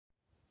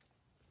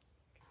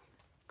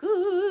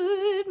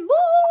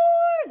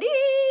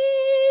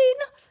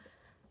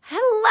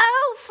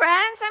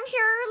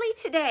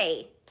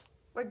Okay,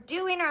 we're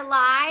doing our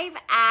live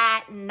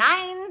at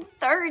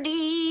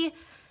 9:30.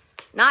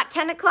 Not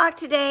 10 o'clock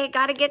today.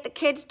 Got to get the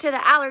kids to the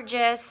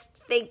allergist.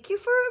 Thank you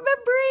for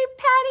remembering,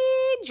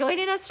 Patty,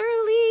 joining us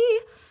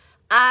early.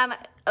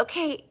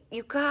 Okay,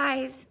 you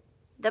guys,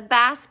 the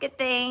basket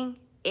thing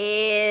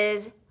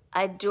is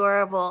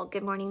adorable.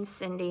 Good morning,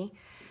 Cindy.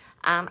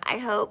 I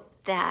hope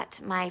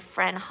that my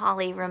friend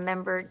Holly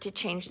remembered to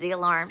change the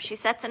alarm. She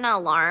sets an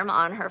alarm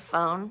on her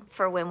phone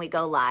for when we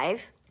go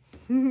live.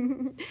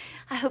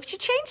 I hope she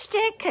changed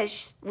it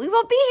because we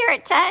won't be here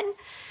at 10.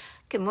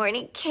 Good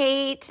morning,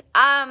 Kate.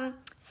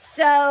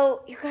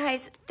 So you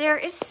guys, there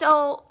is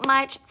so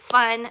much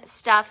fun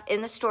stuff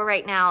in the store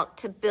right now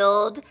to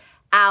build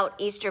out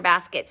Easter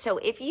baskets. So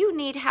if you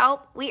need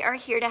help, we are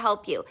here to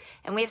help you.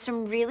 And we have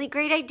some really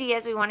great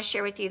ideas we want to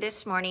share with you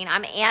this morning.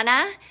 I'm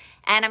Anna,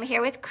 and I'm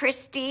here with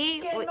Christy.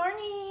 Good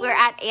morning. We're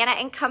at Anna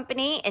and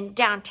Company in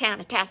downtown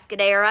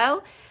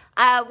Atascadero.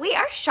 We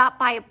are shop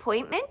by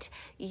appointment.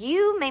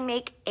 You may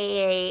make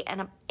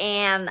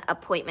an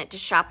appointment to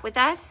shop with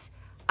us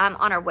on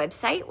our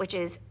website, which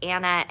is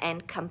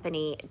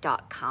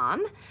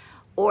annaandcompany.com.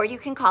 Or you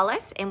can call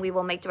us and we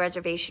will make the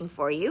reservation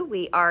for you.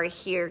 We are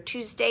here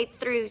Tuesday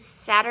through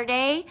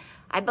Saturday.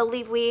 I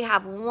believe we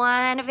have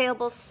one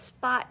available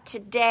spot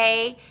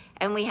today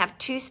and we have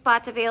 2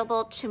 spots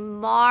available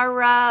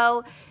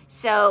tomorrow.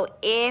 So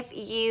if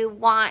you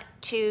want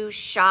to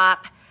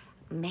shop,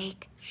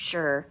 make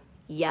sure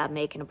you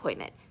make an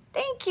appointment.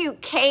 Thank you,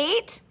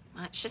 Kate.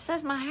 She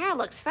says my hair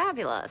looks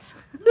fabulous.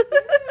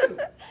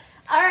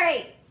 All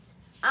right.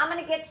 I'm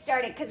going to get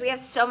started because we have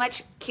so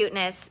much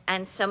cuteness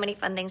and so many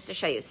fun things to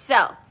show you.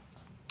 So,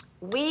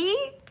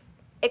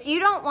 if you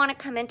don't want to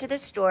come into the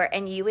store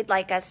and you would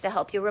like us to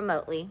help you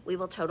remotely, we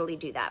will totally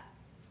do that.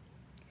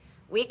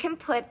 We can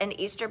put an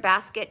Easter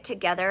basket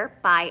together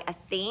by a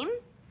theme,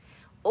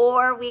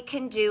 or we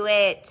can do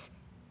it,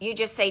 you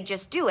just say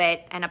just do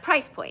it, and a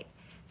price point.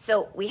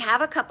 So, we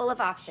have a couple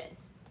of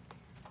options.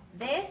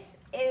 This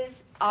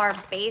is our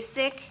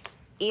basic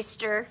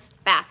Easter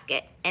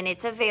basket, and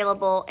it's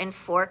available in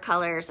 4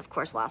 colors, of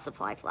course, while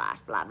supplies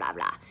last, blah, blah,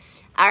 blah.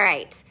 All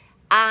right.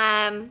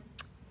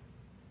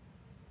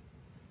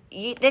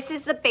 This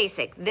is the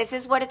basic. This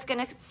is what it's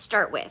going to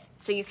start with.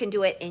 So you can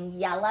do it in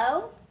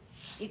yellow.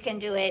 You can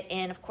do it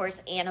in, of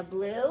course, Anna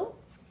blue.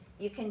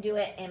 You can do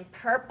it in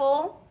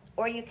purple,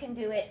 or you can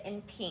do it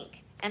in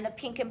pink. And the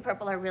pink and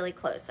purple are really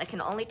close. I can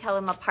only tell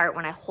them apart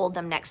when I hold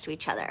them next to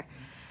each other.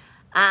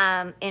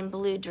 In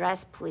blue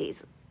dress,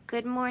 please.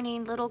 Good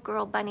morning, little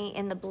girl bunny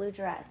in the blue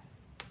dress.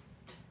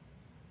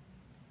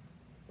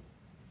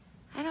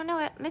 I don't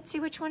know, Mitzi,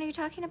 which one are you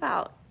talking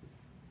about?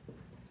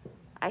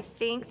 I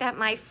think that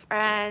my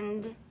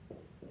friend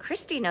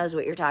Christy knows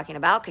what you're talking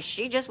about because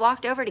she just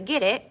walked over to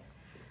get it.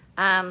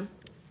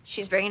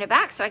 She's bringing it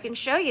back so I can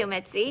show you,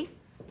 Mitzi.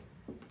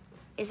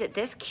 Is it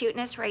this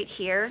cuteness right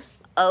here?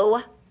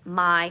 Oh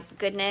my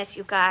goodness,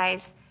 you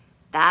guys.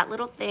 That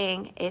little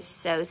thing is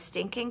so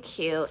stinking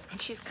cute.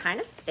 And she's kind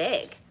of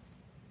big.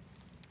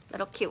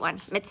 Little cute one.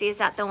 Mitzi, is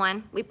that the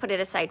one? We put it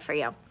aside for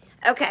you.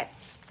 Okay.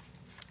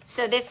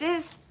 So this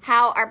is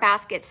how our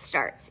basket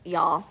starts,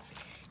 y'all.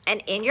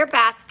 And in your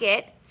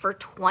basket for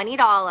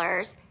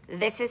 $20,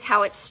 this is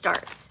how it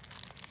starts.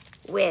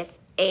 With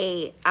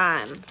a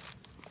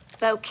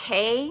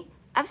bouquet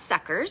of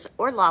suckers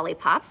or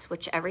lollipops,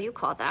 whichever you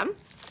call them.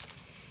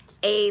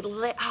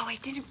 Oh, I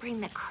didn't bring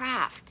the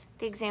craft.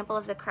 The example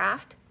of the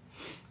craft.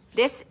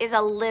 This is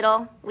a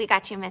little, we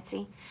got you,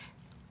 Mitzi.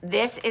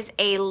 This is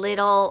a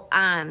little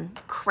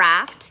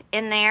craft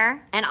in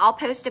there, and I'll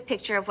post a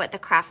picture of what the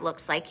craft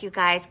looks like, you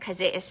guys,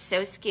 because it is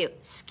so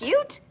cute.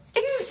 Skewt?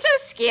 It's so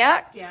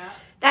cute. Yeah.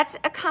 That's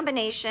a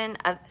combination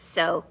of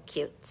so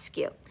cute,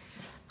 skewt.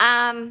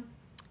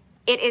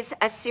 It is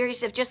a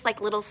series of just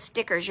like little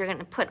stickers you're going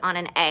to put on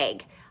an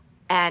egg.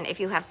 And if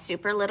you have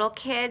super little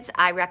kids,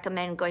 I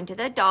recommend going to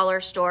the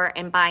dollar store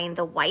and buying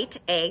the white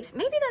eggs.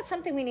 Maybe that's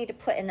something we need to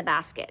put in the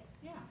basket.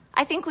 Yeah.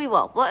 I think we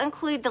will. We'll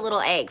include the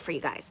little egg for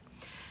you guys.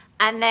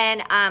 And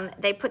then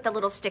they put the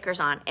little stickers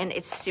on, and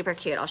it's super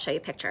cute. I'll show you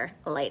a picture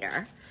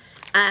later.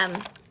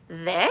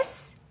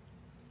 This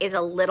is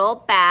a little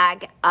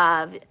bag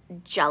of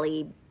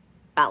Jelly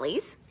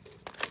Bellies.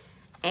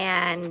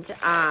 And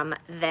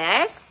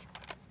this,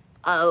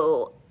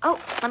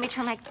 let me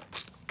turn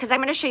because I'm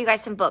going to show you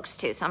guys some books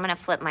too. So I'm going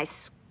to flip my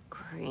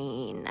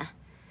screen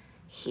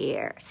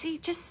here. See,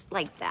 just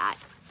like that.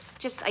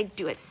 I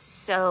do it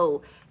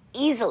so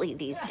easily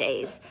these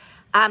days.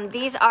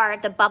 These are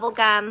the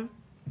bubblegum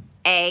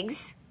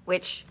eggs,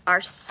 which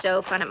are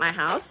so fun at my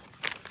house,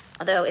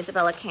 although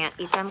Isabella can't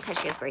eat them because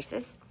she has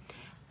braces.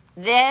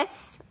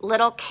 This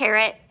little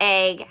carrot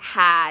egg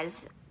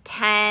has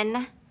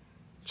 10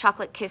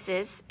 chocolate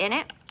kisses in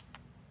it,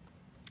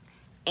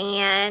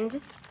 and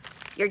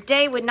your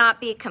day would not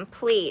be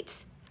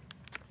complete,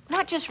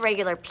 not just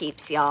regular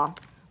Peeps, y'all,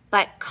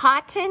 but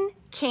cotton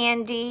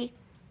candy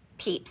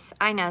Peeps.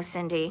 I know,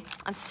 Cindy,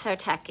 I'm so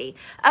techie.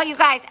 Oh, you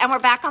guys, and we're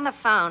back on the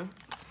phone.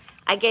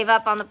 I gave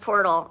up on the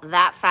portal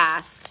that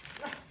fast.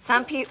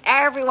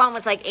 Everyone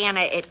was like,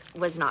 Anna, it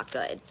was not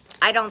good.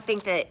 I don't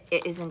think that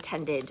it is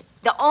intended.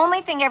 The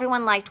only thing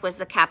everyone liked was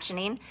the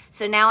captioning.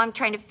 So now I'm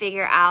trying to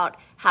figure out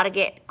how to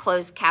get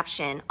closed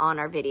caption on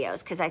our videos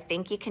because I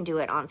think you can do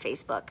it on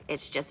Facebook.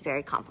 It's just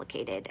very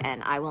complicated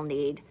and I will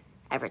need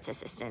Everett's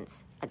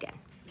assistance again.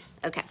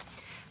 Okay,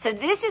 so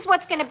this is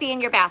what's gonna be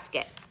in your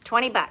basket,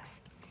 20 bucks.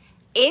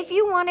 If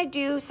you wanna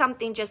do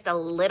something just a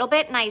little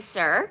bit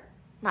nicer,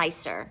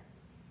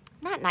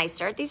 not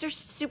nicer, these are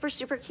super,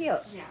 super cute.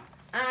 Yeah.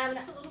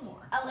 Just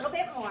a little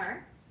bit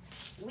more.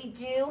 We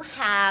do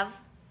have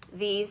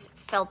these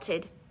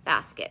felted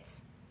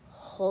baskets.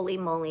 Holy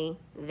moly,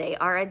 they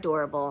are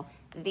adorable.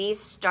 These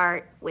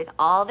start with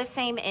all the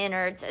same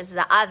innards as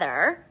the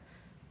other,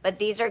 but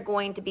these are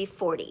going to be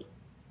 40.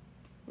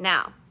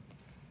 Now,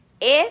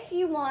 if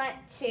you want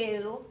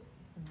to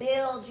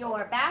build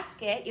your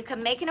basket, you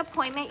can make an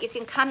appointment. You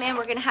can come in.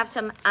 We're gonna have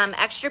some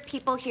extra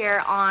people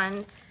here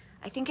on,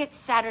 I think it's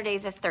Saturday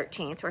the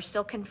 13th. We're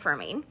still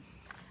confirming.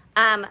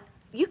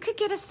 You could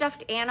get a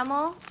stuffed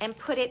animal and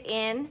put it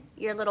in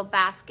your little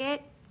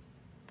basket.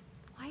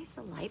 Why is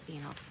the light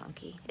being all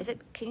funky?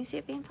 Can you see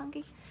it being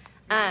funky?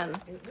 It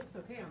looks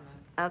okay on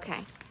this. Okay.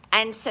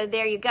 And so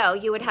there you go.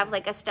 You would have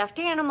like a stuffed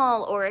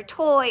animal or a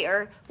toy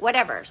or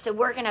whatever. So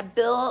we're gonna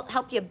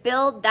help you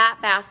build that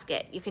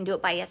basket. You can do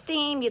it by a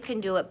theme. You can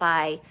do it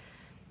by,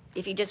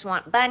 if you just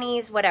want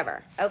bunnies,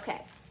 whatever.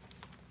 Okay.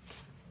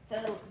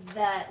 So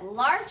the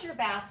larger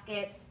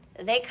baskets,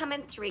 they come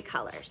in 3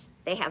 colors.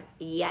 They have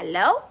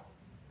yellow,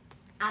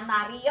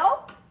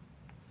 amarillo.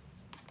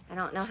 I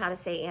don't know how to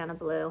say Anna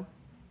blue.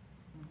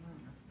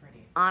 That's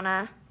pretty.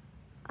 Anna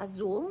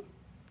azul.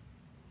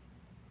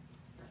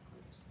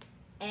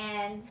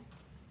 And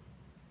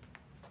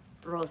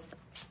rosa.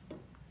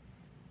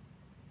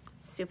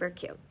 Super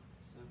cute.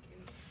 So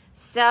cute.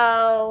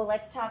 So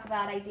let's talk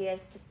about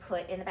ideas to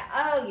put in the back.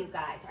 Oh, you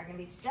guys are gonna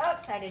be so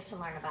excited to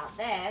learn about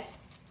this.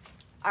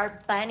 Our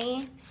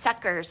bunny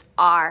suckers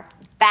are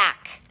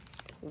back.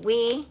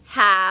 We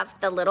have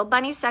the little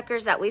bunny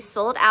suckers that we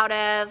sold out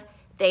of.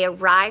 They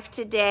arrived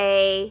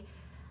today.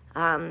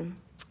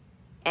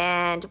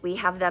 And we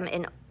have them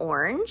in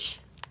orange.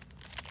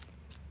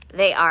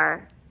 They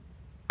are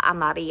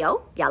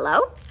amarillo,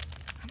 yellow.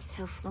 I'm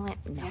so fluent.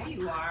 No, Yeah,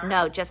 you are.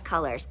 No, just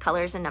colors.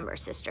 Colors and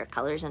numbers, sister.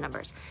 Colors and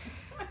numbers.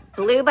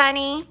 Blue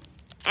bunny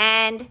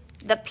and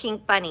the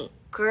pink bunny.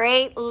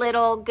 Great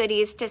little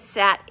goodies to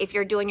set if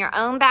you're doing your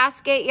own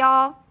basket,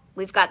 y'all.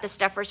 We've got the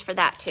stuffers for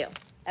that too.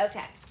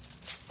 Okay.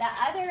 The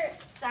other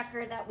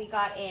sucker that we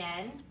got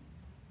in,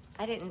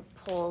 I didn't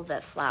pull the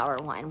flower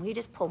one. We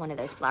just pull one of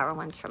those flower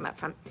ones from up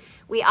front.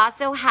 We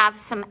also have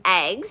some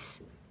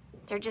eggs.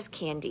 They're just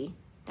candy.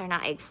 They're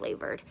not egg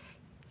flavored.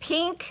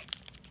 Pink,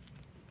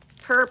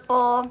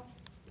 purple,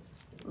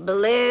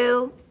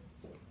 blue,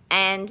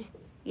 and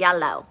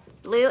yellow.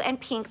 Blue and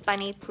pink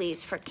bunny,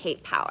 please, for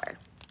Kate Power.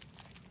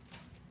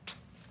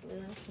 Blue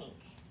and pink.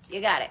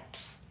 You got it.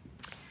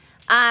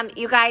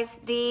 You guys,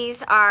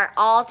 these are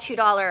all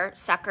 $2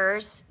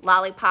 suckers,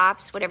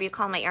 lollipops, whatever you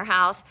call them at your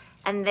house.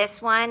 And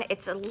this one,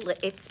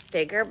 it's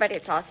bigger, but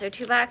it's also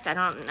 $2.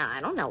 I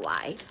don't know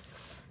why.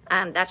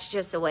 That's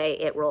just the way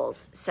it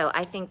rolls. So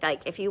I think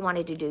like if you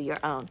wanted to do your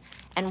own,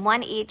 and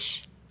one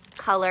each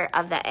color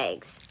of the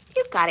eggs.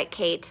 You got it,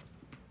 Kate.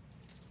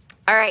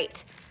 All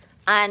right.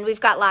 And we've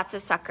got lots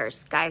of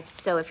suckers, guys.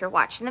 So if you're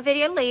watching the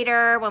video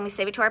later, when we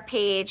save it to our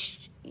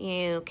page,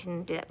 you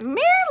can do that. Marilyn,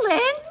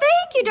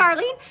 thank you,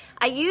 darling.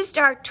 I used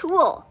our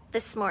tool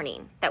this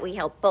morning that we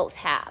both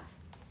have.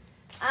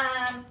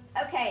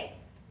 Okay.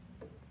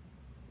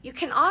 You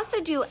can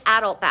also do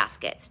adult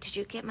baskets. Did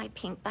you get my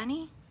pink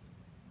bunny?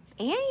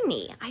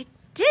 Amy, I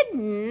did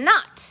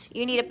not.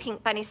 You need a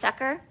pink bunny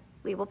sucker?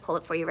 We will pull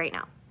it for you right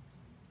now.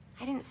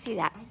 I didn't see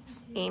that.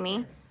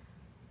 Amy.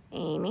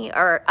 Amy,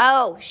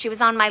 oh, she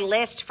was on my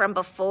list from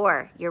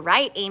before. You're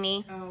right,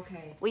 Amy. Oh,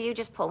 okay. Will you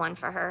just pull one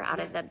for her out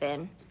of the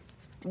bin?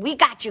 We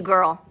got you,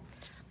 girl.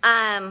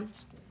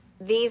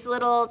 These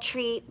little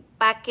treat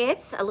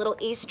buckets, a little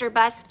Easter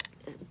basket?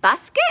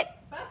 Basket.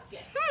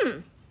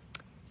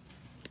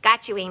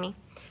 Got you, Amy.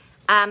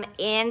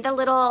 In the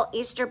little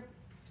Easter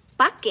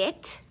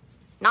bucket,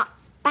 not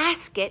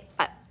basket,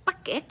 but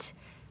bucket,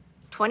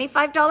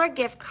 $25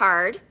 gift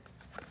card,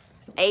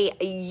 a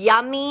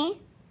yummy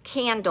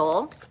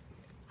candle.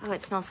 Oh,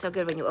 it smells so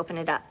good when you open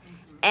it up.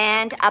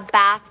 And a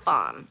bath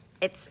bomb.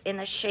 It's in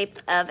the shape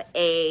of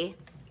a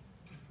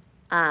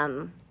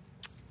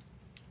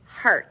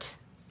heart.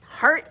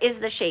 Heart is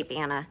the shape,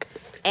 Anna.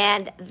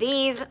 And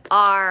these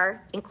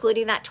are,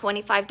 including that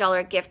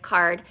 $25 gift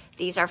card,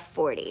 these are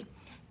 $40.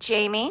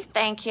 Jamie,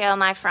 thank you,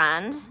 my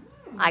friend.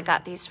 I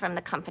got these from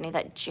the company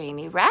that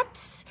Jamie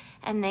reps.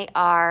 And they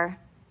are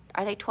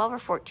they 12 or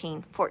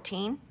 14?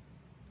 14?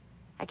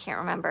 I can't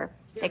remember.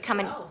 They're They come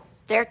 12. in,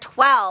 they're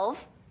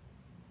 12.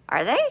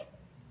 Are they?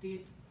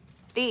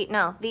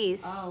 No,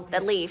 these, Oh, okay.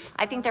 the leaf.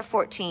 I think they're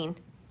 14.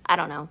 I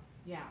don't know.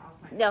 Yeah, I'll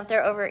find No,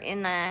 they're over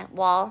in the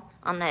wall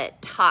on the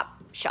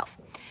top shelf.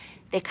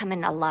 They come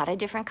in a lot of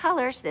different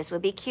colors. This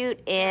would be cute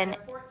in it.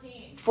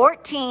 14.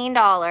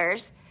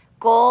 $14.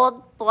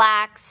 gold,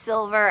 black,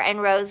 silver,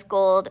 and rose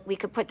gold. We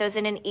could put those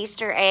in an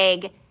Easter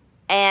egg,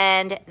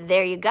 and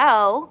there you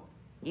go.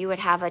 You would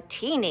have a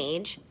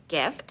teenage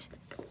gift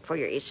for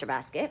your Easter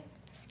basket.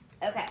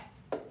 Okay.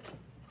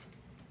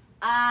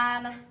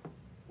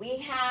 We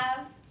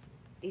have,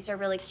 these are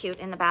really cute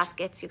in the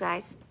baskets, you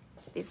guys.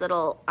 These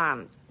little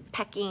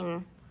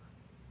pecking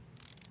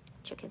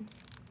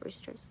chickens,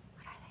 roosters.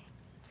 What are they?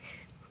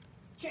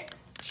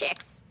 Chicks.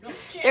 Chicks. No,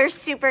 chicks. They're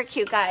super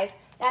cute, guys.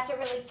 That's a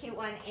really cute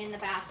one in the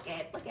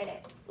basket. Look at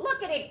it.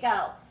 Look at it go.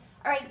 All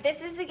right,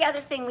 this is the other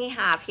thing we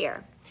have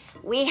here.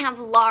 We have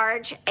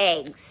large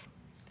eggs.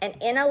 And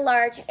in a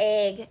large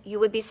egg, you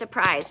would be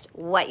surprised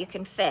what you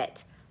can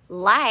fit.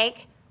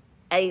 Like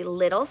a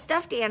little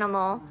stuffed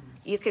animal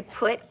you could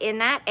put in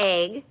that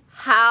egg.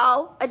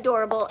 How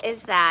adorable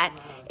is that?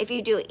 If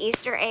you do an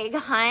Easter egg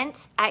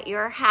hunt at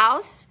your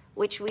house,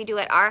 which we do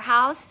at our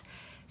house,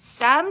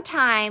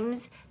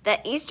 sometimes the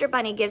Easter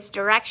Bunny gives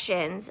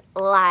directions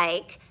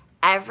like,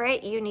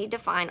 Everett, you need to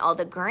find all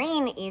the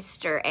green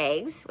Easter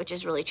eggs, which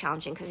is really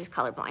challenging because he's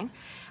colorblind.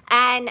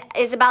 And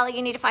Isabella,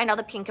 you need to find all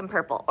the pink and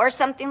purple, or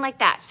something like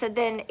that. So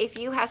then if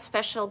you have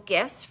special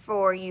gifts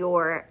for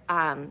your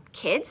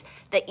kids,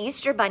 the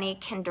Easter Bunny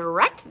can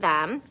direct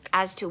them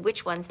as to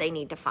which ones they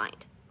need to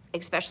find,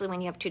 especially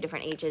when you have 2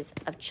 different ages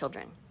of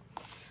children.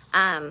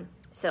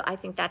 So I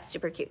think that's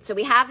super cute. So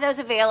we have those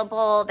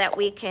available that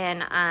we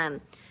can,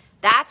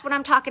 that's what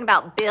I'm talking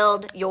about,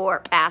 build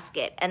your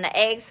basket. And the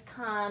eggs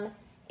come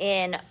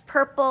in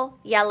purple,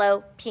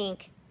 yellow,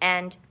 pink,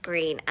 and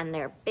green, and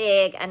they're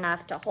big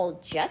enough to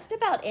hold just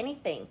about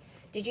anything.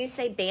 Did you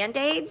say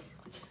Band-Aids?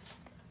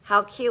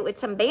 How cute would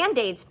some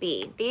Band-Aids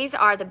be? These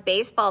are the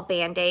baseball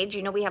Band-Aids.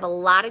 You know, we have a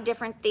lot of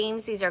different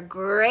themes. These are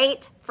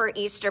great for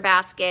Easter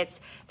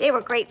baskets. They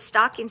were great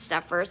stocking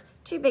stuffers.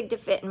 Too big to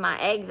fit in my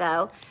egg,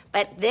 though.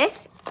 But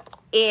this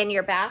in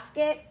your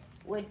basket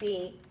would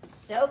be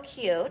so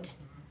cute.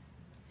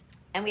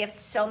 And we have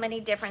so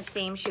many different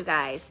themes, you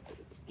guys.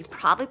 You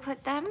probably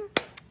put them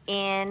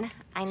in,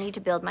 I need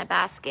to build my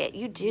basket.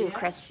 You do, Yes,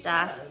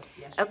 Krista.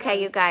 Yes, Okay,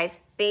 does. you guys,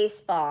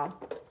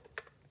 baseball,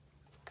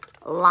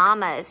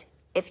 llamas.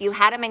 If you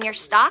had them in your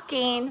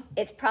stocking,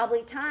 it's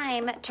probably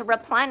time to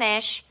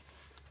replenish.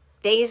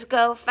 Days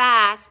go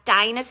fast.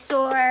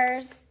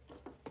 Dinosaurs.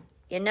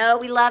 You know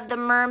we love the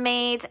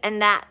mermaids.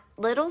 And that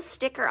little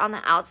sticker on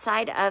the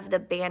outside of the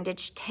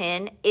bandage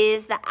tin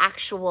is the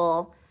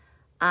actual...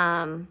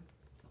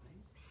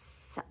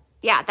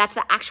 yeah, that's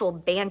the actual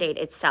Band-Aid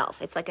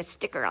itself. It's like a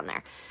sticker on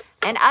there.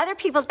 And other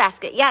people's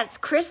basket. Yes,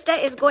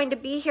 Krista is going to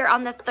be here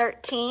on the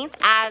 13th,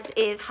 as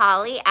is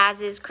Holly,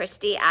 as is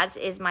Christy, as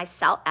is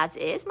myself. As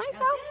is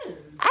myself?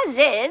 As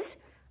is.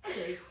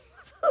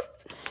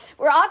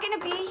 We're all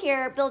going to be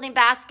here building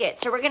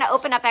baskets. So we're going to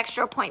open up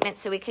extra appointments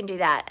so we can do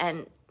that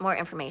and more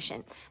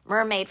information.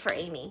 Mermaid for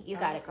Amy. You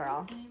got it,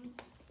 girl.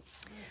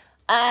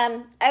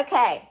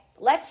 Okay,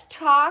 let's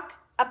talk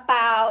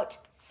about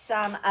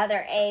some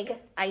other egg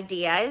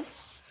ideas.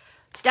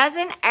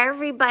 Doesn't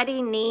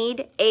everybody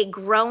need a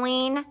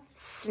growing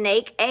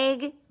snake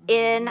egg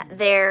in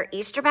their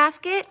Easter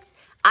basket?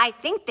 I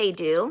think they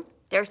do.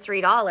 They're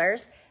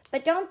 $3.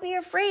 But don't be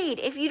afraid.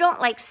 If you don't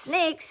like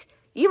snakes,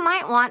 you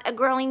might want a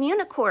growing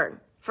unicorn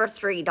for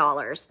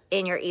 $3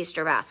 in your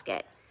Easter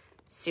basket.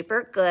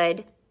 Super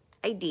good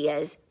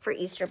ideas for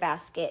Easter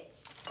basket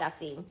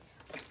stuffing.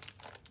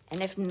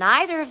 And if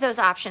neither of those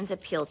options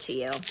appeal to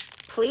you,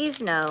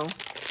 please know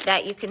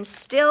that you can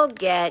still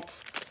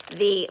get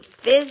the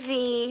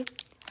fizzy,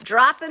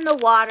 drop in the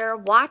water,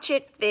 watch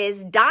it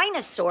fizz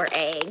dinosaur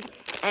egg,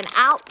 and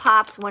out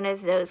pops one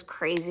of those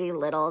crazy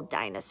little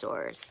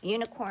dinosaurs.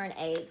 Unicorn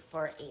egg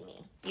for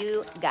Amy.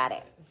 You got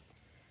it.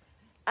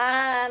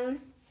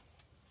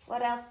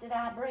 What else did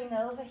I bring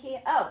over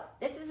here? Oh,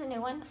 this is a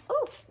new one.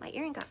 Oh, my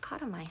earring got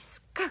caught on my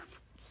scarf.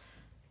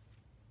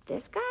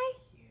 This guy?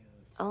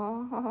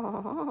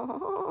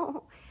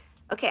 Oh.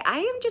 Okay, I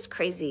am just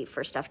crazy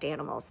for stuffed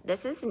animals.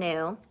 This is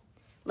new.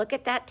 Look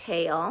at that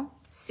tail.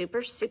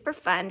 Super, super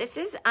fun. This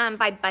is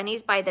by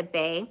Bunnies by the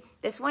Bay.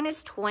 This one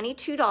is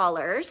 $22.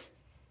 Why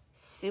is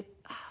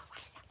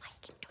that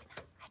light keep doing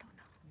that? I don't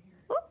know.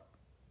 Whoop.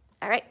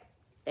 All right,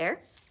 there.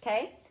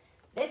 Okay.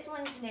 This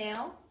one's new.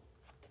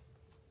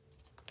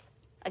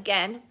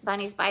 Again,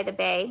 Bunnies by the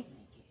Bay.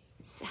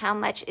 So how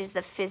much is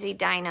the Fizzy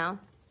Dino?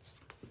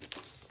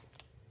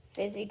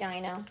 Fizzy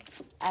Dino.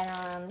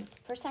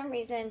 For some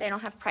reason, they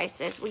don't have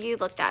prices. Will you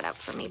look that up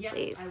for me, Yep,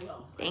 please? I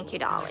will. Thank you, I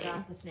Dolly.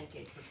 got the snake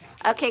egg for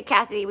Kathy. Okay,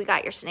 Kathy, we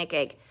got your snake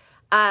egg.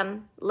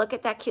 Look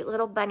at that cute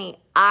little bunny.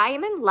 I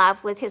am in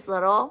love with its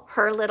little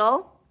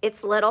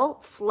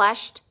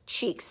flushed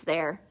cheeks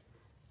there.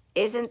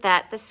 Isn't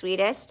that the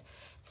sweetest?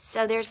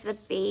 So there's the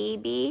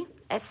baby,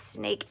 a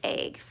snake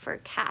egg for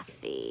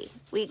Kathy.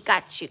 We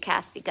got you,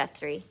 Kathy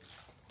Guthrie.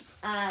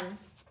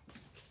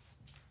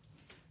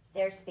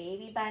 There's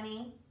baby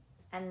bunny,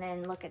 and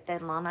then look at the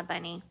mama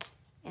bunny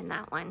in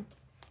that one.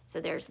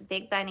 So there's a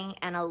big bunny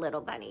and a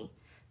little bunny.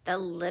 The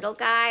little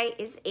guy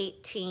is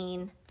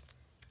 18.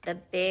 The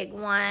big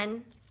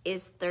one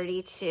is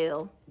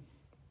 32.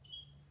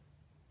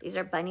 These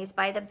are Bunnies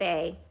by the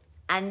Bay.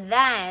 And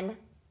then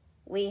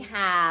we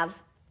have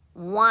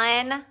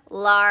one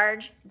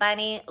large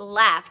bunny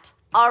left.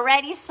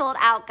 Already sold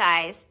out,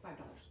 guys.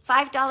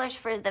 $5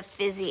 for the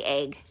fizzy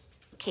egg,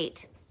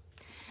 Kate.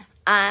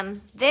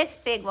 This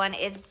big one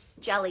is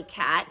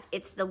Jellycat.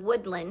 It's the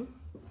Woodland.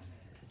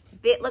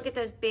 Look at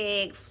those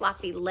big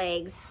floppy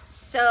legs.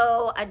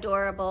 So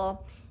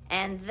adorable.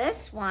 And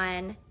this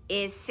one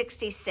is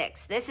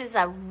 66. This is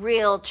a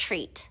real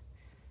treat.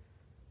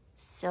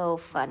 So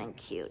fun and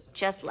cute.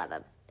 Just love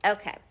them.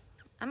 Okay.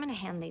 I'm going to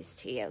hand these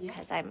to you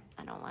because I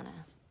don't want to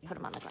put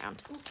them on the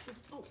ground.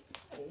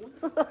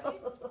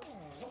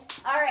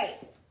 All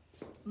right.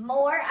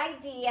 More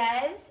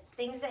ideas,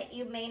 things that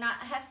you may not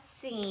have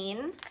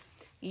seen.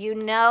 You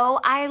know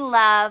I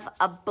love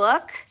a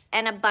book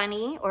and a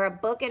bunny, or a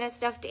book and a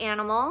stuffed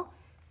animal.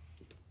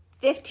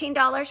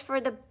 $15 for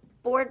the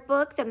board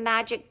book, the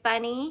Magic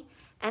Bunny,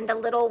 and the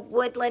little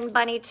Woodland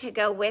bunny to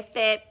go with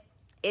it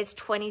is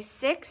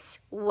 $26.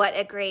 What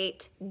a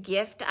great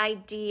gift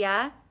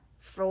idea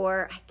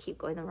for, I keep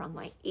going the wrong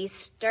way,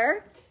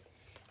 Easter.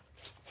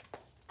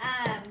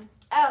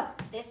 Oh,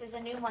 this is a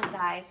new one,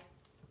 guys.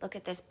 Look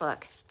at this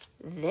book.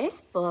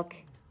 This book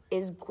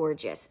is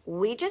gorgeous.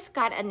 We just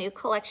got a new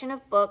collection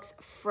of books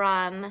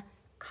from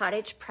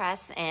Cottage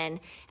Press, and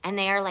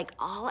they are like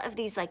all of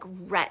these like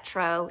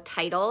retro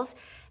titles.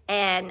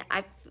 And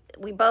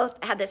we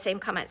both had the same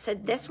comment. So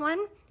this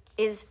one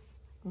is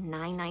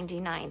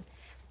 $9.99.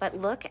 But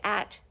look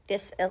at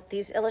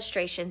these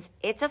illustrations.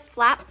 It's a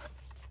flap.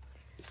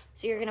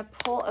 So you're gonna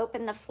pull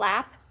open the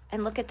flap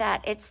and look at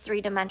that. It's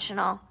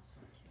 3-dimensional.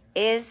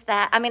 Is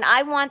that, I mean,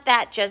 I want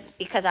that just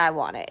because I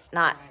want it,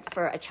 not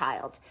for a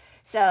child.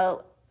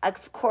 So,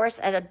 of course,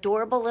 an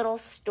adorable little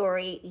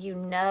story. You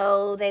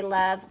know they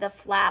love the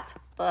flap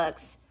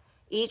books.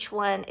 Each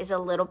one is a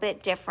little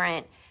bit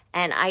different.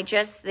 And I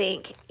just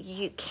think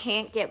you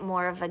can't get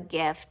more of a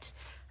gift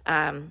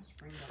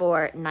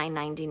for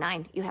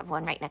 $9.99. You have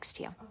one right next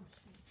to you.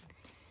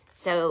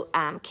 So,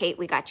 Kate,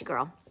 we got you,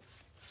 girl.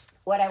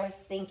 What I was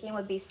thinking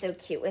would be so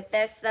cute with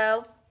this,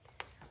 though.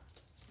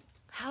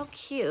 How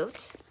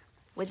cute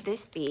would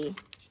this be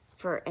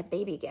for a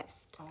baby gift?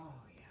 Oh,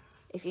 yeah.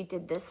 If you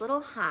did this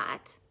little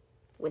hat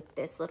with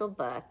this little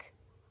book.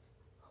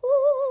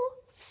 Ooh,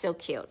 so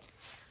cute.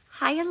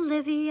 Hi,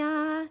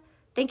 Olivia.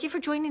 Thank you for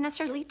joining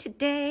us early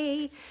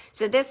today.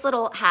 So this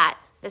little hat,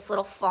 this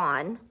little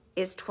fawn,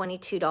 is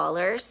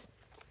 $22.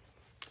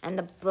 And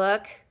the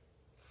book,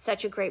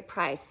 such a great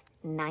price,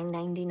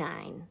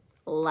 $9.99.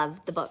 Love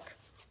the book.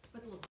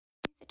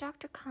 The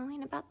doctor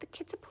calling about the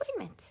kid's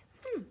appointment.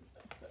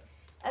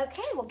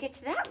 Okay, we'll get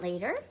to that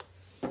later.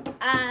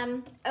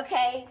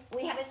 Okay,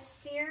 we have a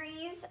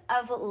series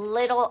of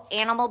little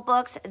animal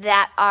books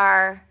that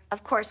are,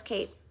 of course,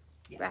 Kate,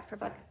 wrap her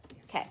book.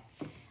 Okay.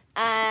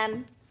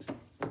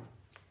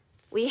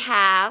 We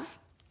have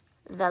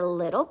The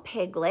Little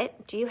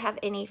Piglet. Do you have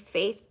any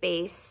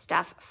faith-based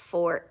stuff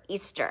for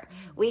Easter?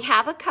 We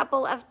have a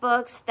couple of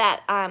books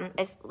that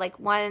is like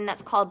one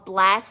that's called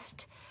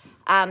Blessed,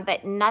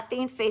 but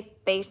nothing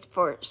faith-based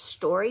for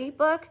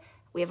storybook.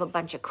 We have a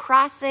bunch of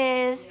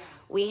crosses.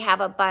 We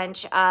have a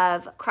bunch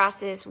of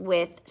crosses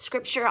with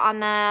scripture on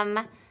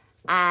them.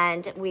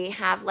 And we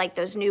have like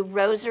those new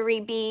rosary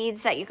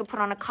beads that you could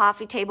put on a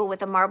coffee table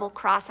with a marble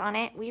cross on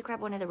it. Will you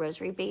grab one of the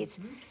rosary beads?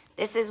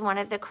 This is one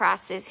of the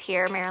crosses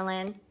here,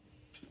 Marilyn.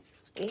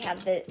 We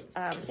have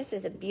this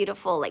is a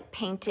beautiful like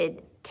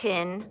painted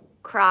tin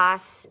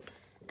cross.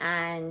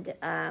 And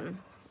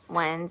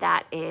one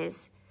that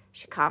is,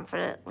 she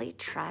confidently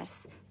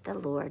trusts the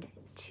Lord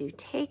to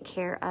take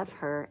care of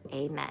her.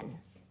 Amen.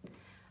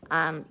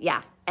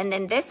 Yeah. And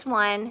then this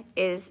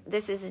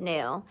is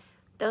new.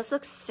 Those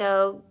look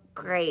so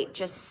great.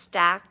 Just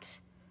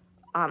stacked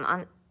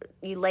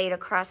you lay it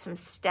across some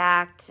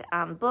stacked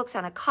books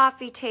on a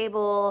coffee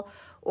table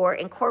or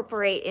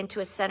incorporate into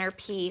a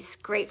centerpiece.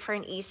 Great for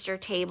an Easter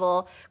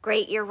table.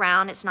 Great year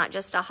round. It's not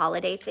just a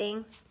holiday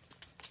thing.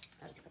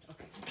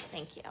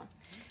 Thank you.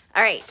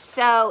 All right.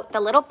 So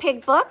the Little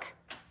Pig book.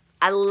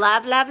 I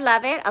love, love,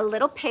 love it. A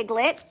Little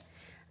Piglet.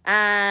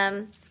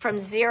 From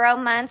 0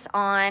 months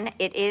on,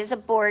 it is a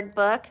board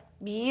book.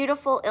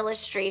 Beautiful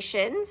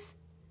illustrations.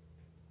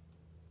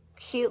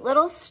 Cute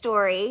little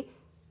story.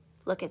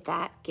 Look at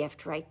that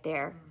gift right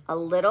there. A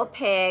little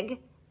pig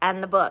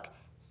and the book.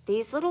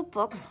 These little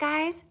books,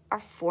 guys,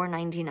 are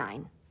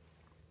 $4.99.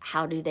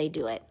 How do they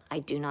do it? I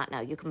do not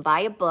know. You can buy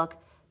a book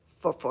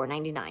for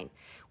 $4.99.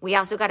 We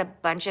also got a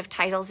bunch of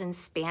titles in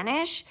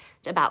Spanish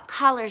about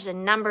colors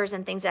and numbers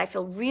and things that I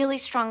feel really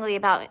strongly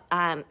about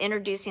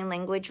introducing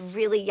language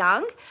really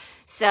young.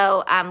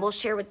 So we'll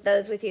share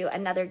those with you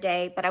another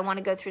day. But I want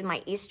to go through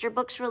my Easter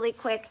books really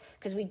quick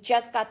because we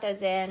just got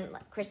those in.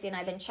 Christy and I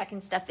have been checking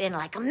stuff in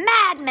like a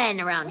madman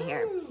around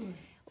here.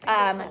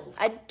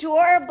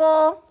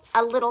 Adorable,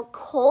 a little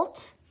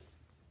colt.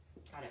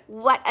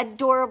 What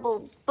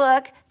adorable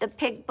book. The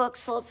pig book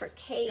sold for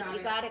Kate. You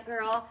got it,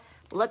 girl.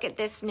 Look at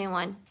this new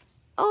one.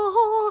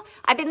 Oh,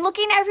 I've been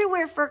looking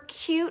everywhere for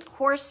cute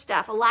horse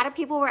stuff. A lot of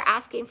people were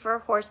asking for a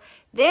horse.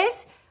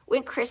 This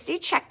When Christy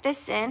checked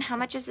this in, how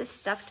much is this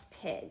stuffed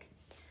pig?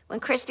 When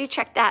Christy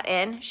checked that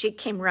in, she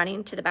came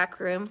running to the back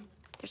room.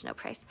 There's no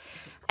price.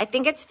 I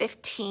think it's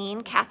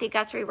 15. Kathy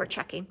Guthrie, we're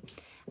checking.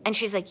 And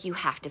she's like, you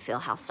have to feel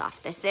how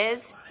soft this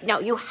is. No,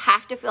 you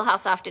have to feel how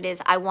soft it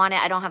is. I want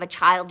it. I don't have a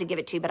child to give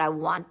it to, but I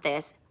want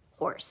this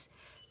horse.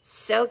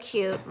 So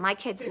cute. My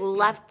kids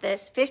loved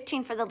this.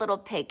 15 for the little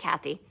pig,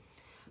 Kathy.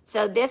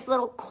 So this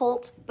little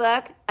Colt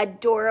book,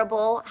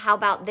 adorable. How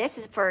about this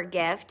is for a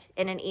gift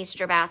in an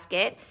Easter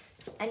basket?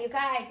 And you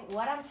guys,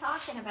 what I'm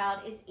talking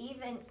about is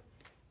even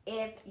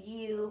if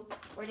you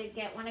were to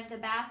get one of the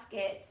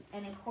baskets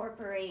and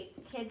incorporate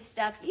kid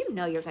stuff, you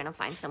know you're going to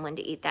find someone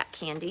to eat that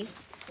candy.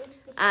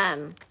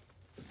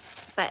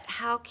 But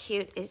how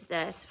cute is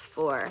this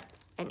for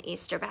an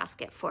Easter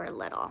basket for a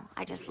little?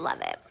 I just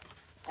love it.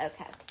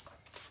 Okay.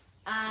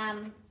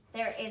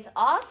 There is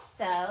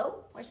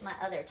also, where's my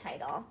other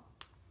title?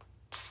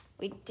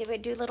 Did we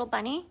do Little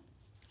Bunny?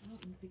 I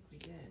don't think we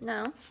did.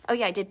 No? Oh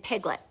yeah, I did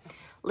Piglet.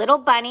 Little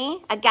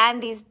Bunny. Again,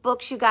 these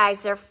books, you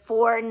guys, they're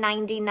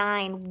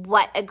 $4.99.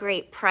 What a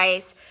great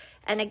price.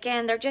 And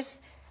again,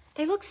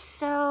 they look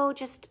so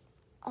just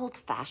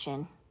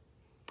old-fashioned.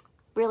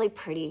 Really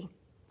pretty.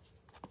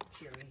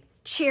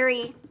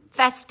 Cheery,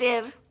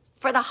 festive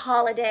for the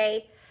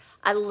holiday.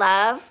 I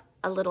love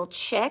a little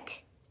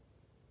chick.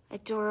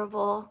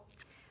 Adorable.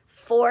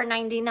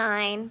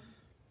 $4.99.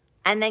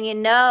 And then you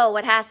know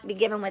what has to be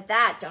given with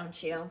that,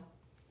 don't you?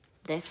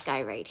 This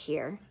guy right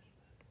here.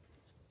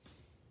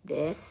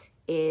 This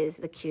is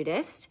the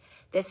cutest.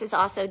 This is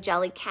also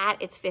Jellycat.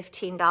 It's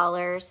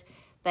 $15.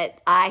 But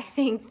I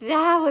think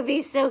that would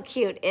be so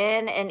cute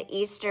in an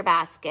Easter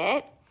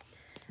basket.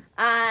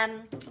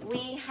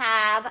 We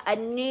have a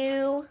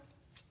new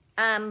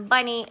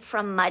bunny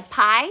from Mud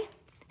Pie.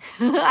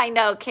 I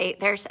know,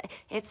 Kate,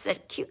 it's a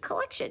cute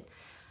collection.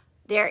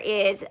 There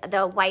is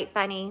the white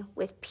bunny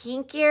with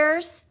pink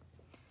ears.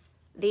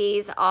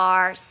 These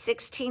are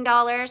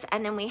 $16.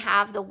 And then we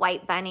have the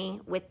white bunny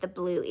with the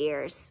blue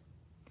ears.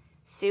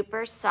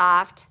 Super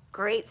soft,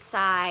 great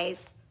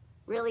size,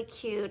 really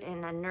cute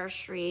in a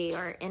nursery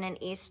or in an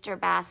Easter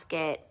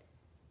basket.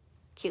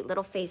 Cute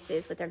little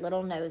faces with their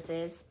little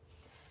noses.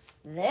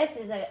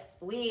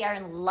 We are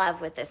in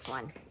love with this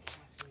one.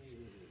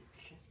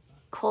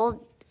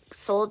 Cold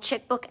Sold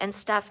Chick Book and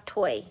Stuffed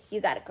Toy.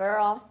 You got it,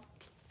 girl.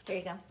 Here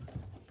you go.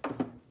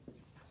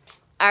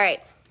 All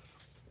right.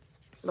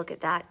 Look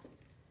at that.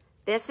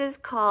 This is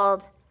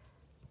called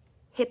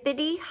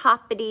Hippity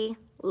Hoppity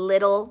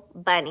Little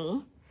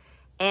Bunny.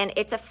 And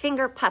it's a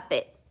finger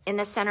puppet in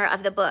the center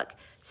of the book.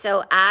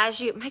 So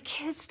my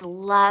kids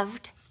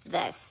loved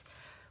this.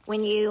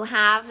 When you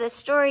have the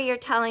story, you're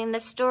telling the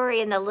story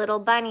and the little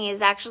bunny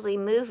is actually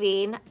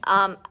moving.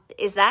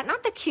 Is that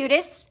not the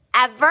cutest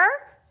ever?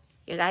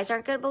 You guys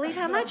aren't going to believe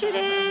how much it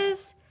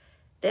is.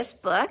 This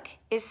book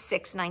is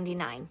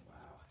 $6.99.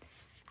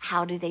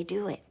 How do they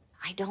do it?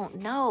 I don't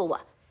know.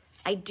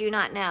 I do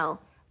not know.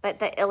 But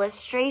the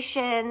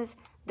illustrations,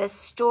 the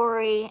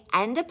story,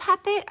 and a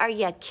puppet? Are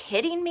you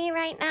kidding me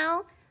right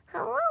now?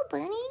 Hello,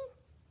 bunny.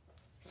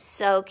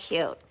 So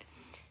cute.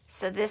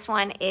 So this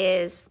one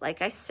is,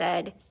 like I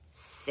said,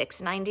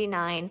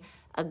 $6.99.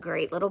 A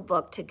great little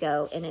book to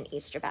go in an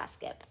Easter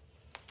basket.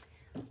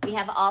 We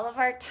have all of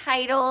our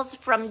titles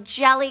from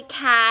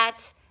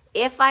Jellycat.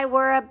 If I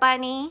Were a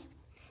Bunny.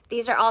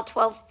 These are all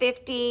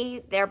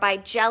 $12.50. They're by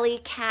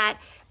Jellycat.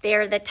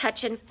 They're the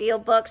touch and feel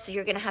books, so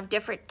you're going to have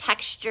different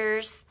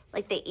textures,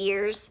 like the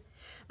ears.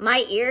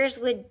 My ears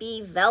would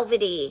be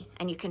velvety,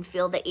 and you can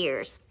feel the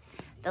ears.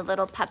 The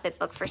little puppet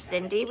book for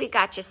Cindy. We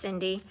got you,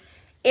 Cindy.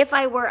 If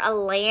I Were a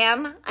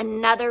Lamb,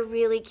 another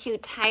really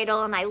cute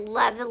title, and I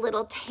love the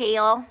little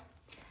tail.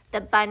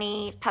 The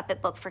bunny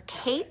puppet book for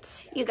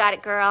Kate. You got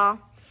it, girl.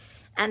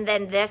 And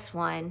then this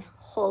one,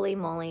 holy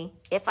moly.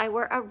 If I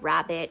Were a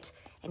Rabbit,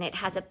 and it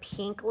has a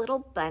pink little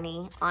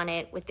bunny on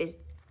it with this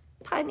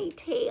punny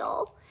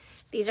tail.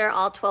 These are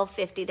all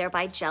 $12.50. They're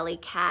by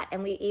Jellycat,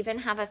 and we even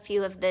have a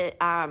few of the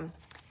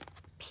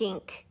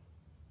pink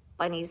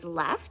bunnies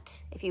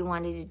left. If you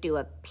wanted to do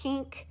a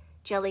pink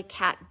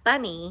Jellycat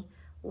bunny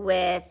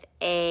with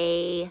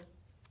a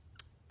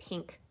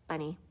pink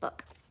bunny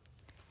book.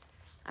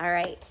 All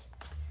right,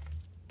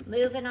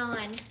 moving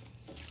on.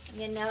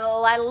 You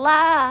know I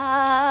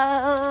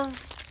love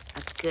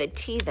a good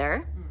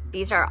teether.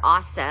 These are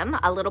awesome.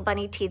 A little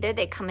bunny teether.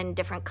 They come in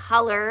different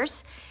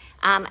colors.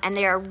 And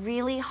they are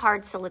really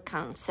hard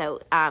silicone, so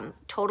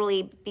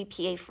totally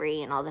BPA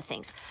free and all the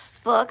things.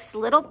 Books,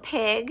 Little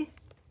Pig,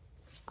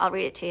 I'll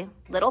read it to you.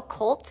 Little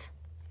Colt,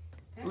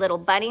 Little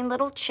Bunny,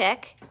 Little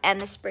Chick,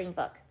 and the Spring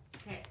Book.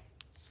 Okay.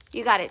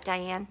 You got it,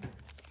 Diane.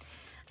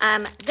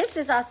 This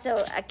is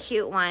also a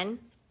cute one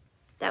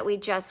that we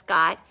just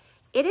got.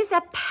 It is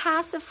a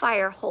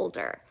pacifier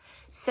holder.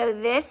 So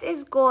this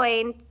is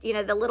going, you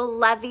know, the little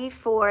levy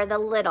for the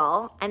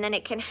little, and then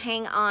it can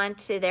hang on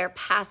to their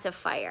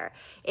pacifier.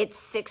 It's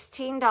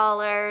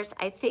 $16.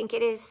 I think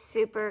it is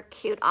super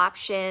cute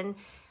option.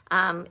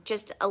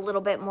 Just a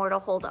little bit more to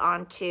hold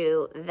on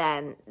to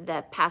than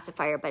the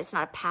pacifier, but it's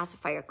not a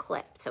pacifier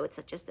clip. So it's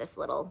just this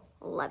little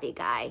lovey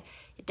guy.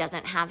 It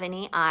doesn't have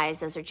any eyes.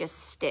 Those are just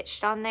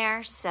stitched on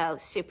there. So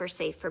super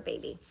safe for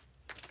baby.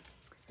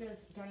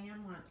 Does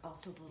Diane want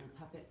also the little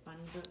puppet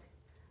bunny book?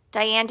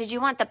 Diane, did you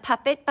want the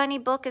puppet bunny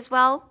book as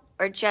well?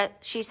 Or just,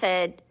 she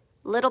said,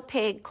 Little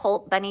Pig,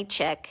 Colt, Bunny,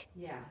 Chick.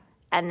 Yeah.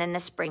 And then the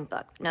spring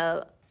book.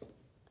 No.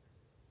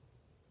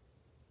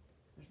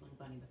 There's Little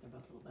Bunny, but they're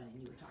both Little Bunny.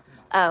 You were talking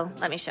about. Oh,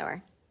 let me show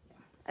her.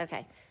 Yeah.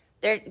 Okay.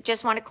 There,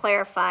 just want to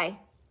clarify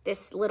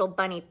this Little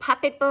Bunny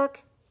puppet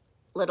book,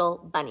 Little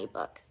Bunny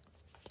book.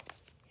 Yeah.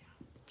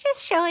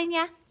 Just showing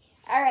you.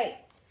 All right.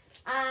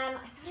 I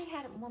thought I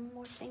had one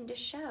more thing to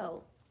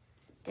show.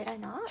 Did I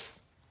not?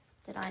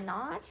 Did I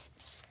not?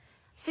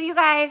 So you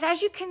guys,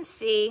 as you can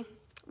see,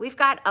 we've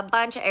got a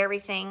bunch of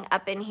everything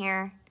up in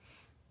here.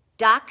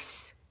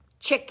 Ducks,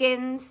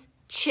 chickens,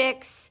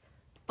 chicks,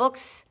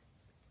 books,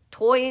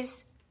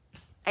 toys,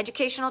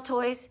 educational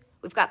toys.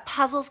 We've got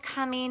puzzles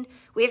coming.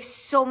 We have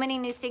so many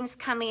new things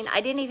coming.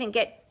 I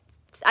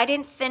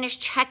didn't finish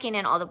checking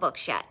in all the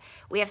books yet.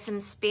 We have some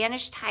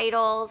Spanish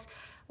titles.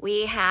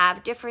 We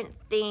have different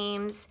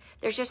themes.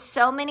 There's just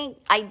so many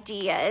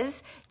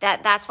ideas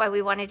that's why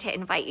we wanted to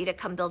invite you to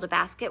come build a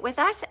basket with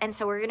us. And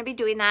so we're going to be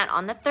doing that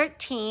on the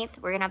 13th.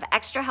 We're going to have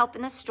extra help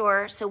in the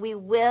store. So we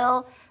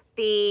will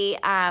be,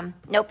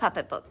 no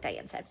puppet book,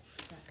 Diane said.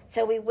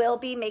 So we will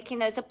be making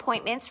those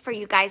appointments for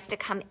you guys to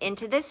come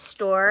into this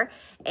store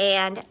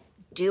and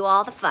do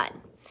all the fun.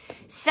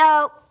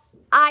 So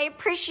I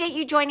appreciate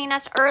you joining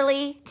us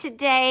early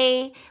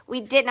today.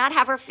 We did not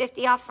have our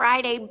 50 off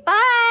Friday,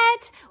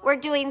 but we're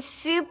doing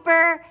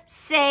Super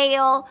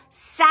Sale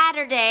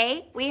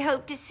Saturday. We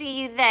hope to see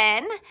you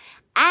then.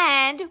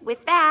 And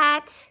with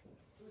that,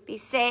 be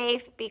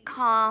safe, be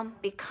calm,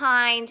 be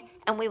kind,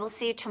 and we will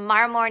see you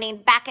tomorrow morning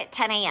back at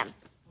 10 a.m.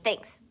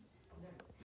 Thanks.